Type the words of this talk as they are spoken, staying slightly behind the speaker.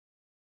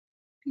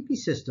PP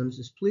Systems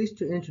is pleased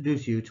to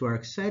introduce you to our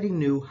exciting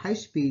new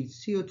high-speed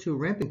CO2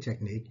 ramping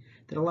technique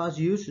that allows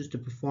users to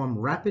perform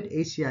rapid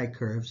HDI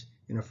curves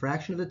in a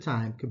fraction of the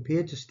time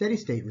compared to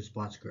steady-state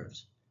response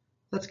curves.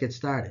 Let's get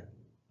started.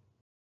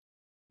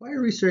 Why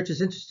are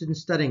researchers interested in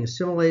studying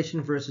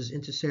assimilation versus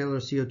intercellular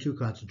CO2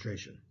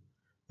 concentration?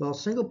 Well,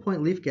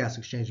 single-point leaf gas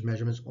exchange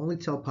measurements only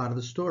tell part of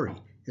the story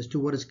as to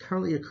what is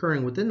currently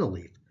occurring within the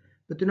leaf,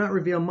 but do not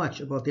reveal much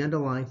about the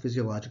underlying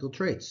physiological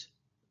traits.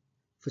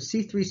 For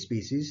C3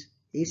 species,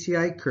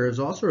 HDI curves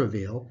also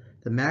reveal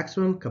the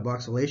maximum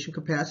carboxylation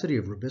capacity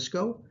of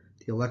rubisco,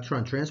 the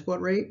electron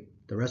transport rate,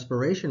 the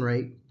respiration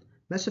rate,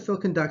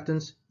 mesophyll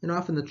conductance, and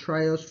often the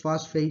triose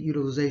phosphate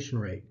utilization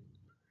rate.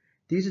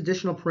 These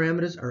additional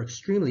parameters are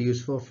extremely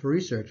useful for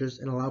researchers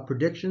and allow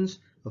predictions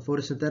of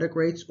photosynthetic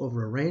rates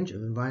over a range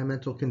of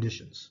environmental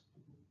conditions.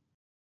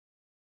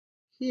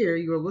 Here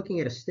you are looking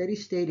at a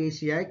steady-state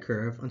HDI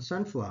curve on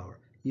sunflower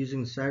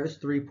using the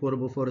CIRAS-3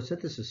 Portable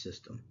Photosynthesis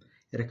System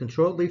at a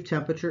controlled leaf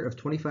temperature of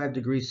 25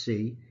 degrees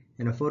C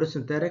and a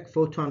photosynthetic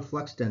photon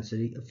flux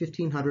density of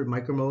 1500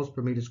 micromoles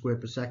per meter squared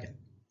per second.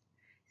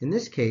 In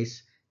this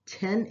case,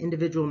 10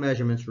 individual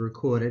measurements were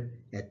recorded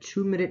at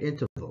 2-minute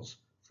intervals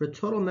for a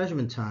total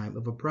measurement time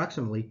of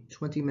approximately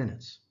 20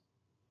 minutes.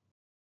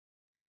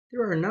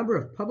 There are a number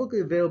of publicly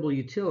available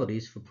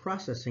utilities for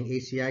processing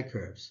HDI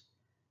curves.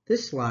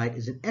 This slide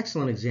is an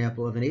excellent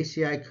example of an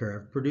HDI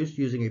curve produced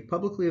using a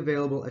publicly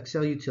available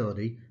Excel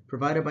utility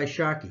provided by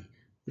Sharkey,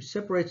 which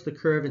separates the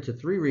curve into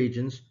 3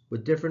 regions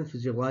with different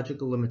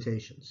physiological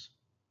limitations.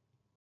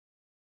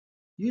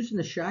 Using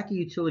the Sharkey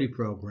utility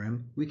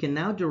program, we can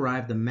now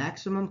derive the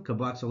maximum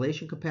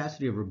carboxylation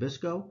capacity of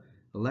rubisco,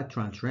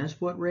 electron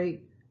transport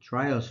rate,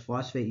 triose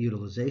phosphate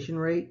utilization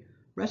rate,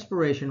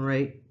 respiration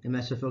rate, and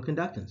mesophyll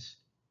conductance.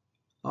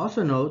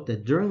 Also note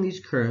that during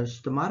these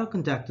curves,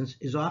 stomatoconductance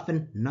is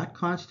often not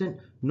constant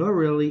nor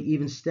really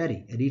even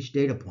steady at each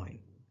data point.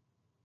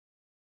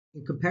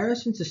 In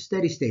comparison to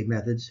steady-state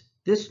methods,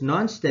 this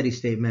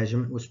non-steady-state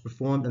measurement was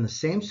performed on the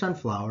same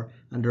sunflower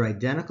under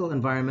identical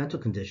environmental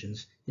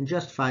conditions in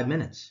just 5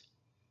 minutes.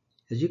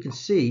 As you can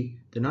see,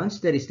 the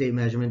non-steady-state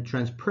measurement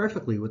trends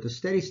perfectly with the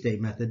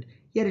steady-state method,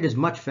 yet it is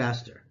much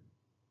faster.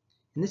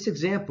 In this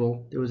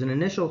example, there was an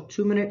initial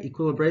 2-minute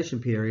equilibration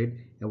period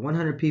at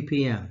 100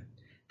 ppm.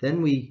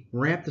 Then we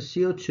ramped the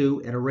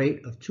CO2 at a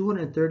rate of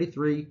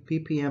 233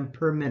 ppm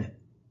per minute.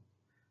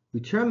 We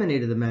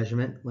terminated the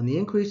measurement when the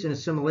increase in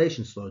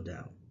assimilation slowed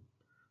down.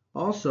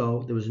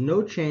 Also, there was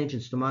no change in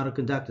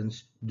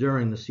stomatoconductance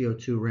during the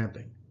CO2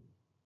 ramping.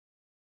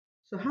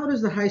 So how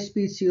does the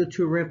high-speed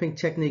CO2 ramping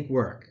technique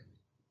work?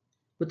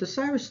 With the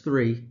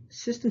CIRAS-3,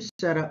 system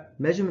setup,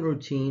 measurement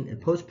routine, and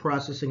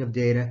post-processing of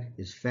data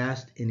is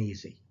fast and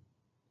easy.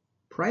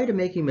 Prior to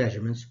making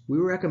measurements, we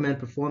recommend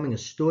performing a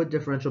stored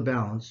differential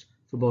balance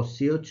for both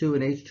CO2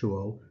 and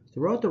H2O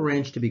throughout the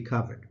range to be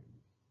covered.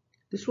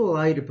 This will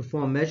allow you to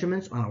perform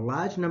measurements on a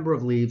large number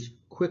of leaves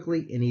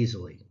quickly and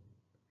easily.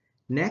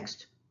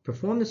 Next,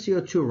 perform the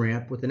CO2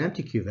 ramp with an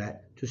empty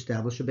cuvette to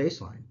establish a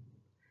baseline.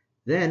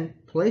 Then,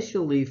 place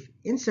your leaf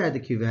inside the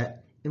cuvette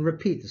and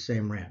repeat the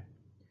same ramp.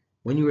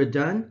 When you are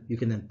done, you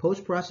can then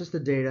post-process the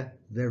data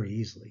very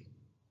easily.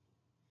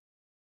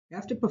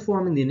 After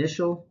performing the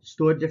initial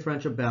stored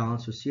differential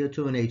balance for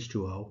CO2 and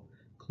H2O,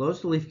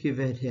 close the leaf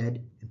cuvette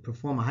head and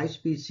perform a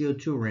high-speed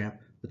CO2 ramp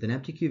with an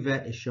empty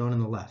cuvette as shown on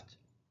the left.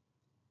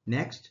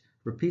 Next,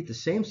 repeat the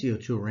same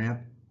CO2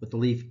 ramp with the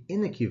leaf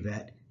in the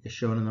cuvette as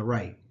shown on the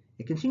right,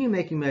 and continue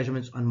making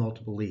measurements on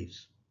multiple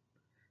leaves.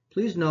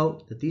 Please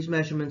note that these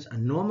measurements are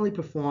normally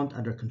performed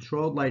under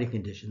controlled lighting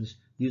conditions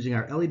using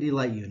our LED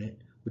light unit,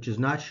 which is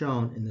not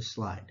shown in this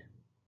slide.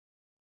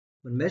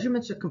 When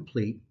measurements are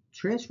complete,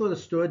 transfer the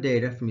stored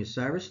data from your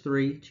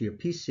CIRAS-3 to your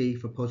PC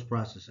for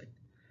post-processing.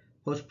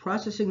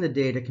 Post-processing the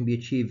data can be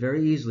achieved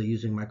very easily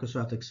using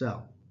Microsoft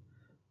Excel.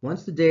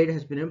 Once the data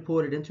has been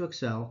imported into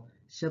Excel,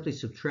 simply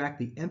subtract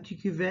the empty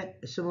cuvette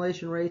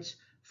assimilation rates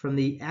from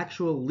the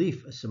actual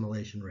leaf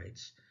assimilation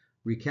rates.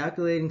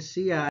 Recalculating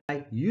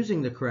CI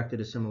using the corrected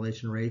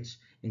assimilation rates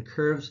and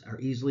curves are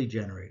easily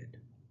generated.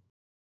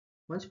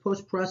 Once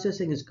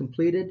post-processing is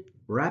completed,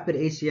 rapid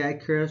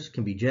HDI curves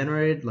can be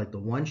generated like the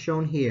one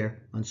shown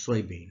here on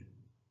soybean.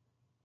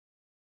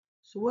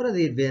 So what are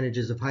the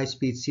advantages of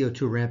high-speed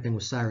CO2 ramping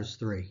with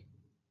CIRAS-3?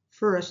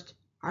 First,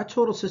 our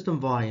total system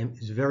volume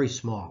is very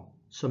small,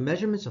 so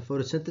measurements of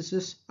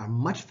photosynthesis are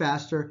much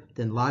faster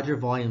than larger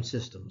volume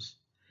systems.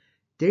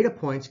 Data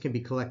points can be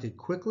collected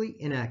quickly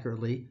and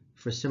accurately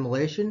for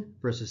assimilation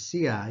versus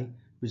CI,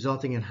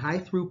 resulting in high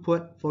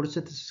throughput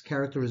photosynthesis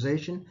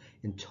characterization,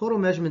 and total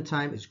measurement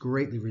time is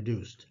greatly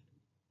reduced.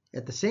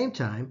 At the same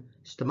time,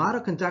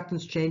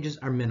 stomatoconductance changes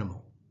are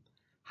minimal.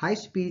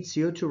 High-speed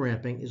CO2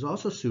 ramping is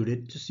also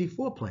suited to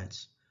C4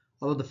 plants,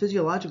 although the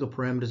physiological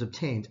parameters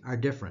obtained are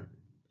different.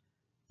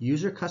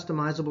 User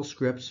customizable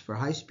scripts for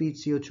high-speed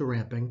CO2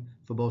 ramping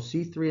for both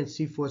C3 and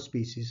C4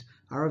 species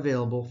are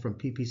available from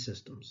PP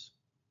Systems.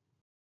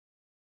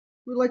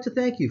 We'd like to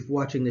thank you for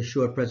watching this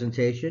short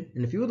presentation,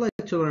 and if you would like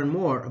to learn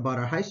more about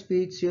our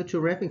high-speed CO2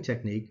 ramping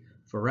technique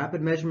for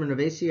rapid measurement of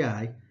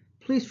ACI,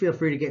 please feel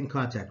free to get in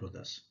contact with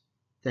us.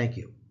 Thank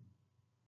you.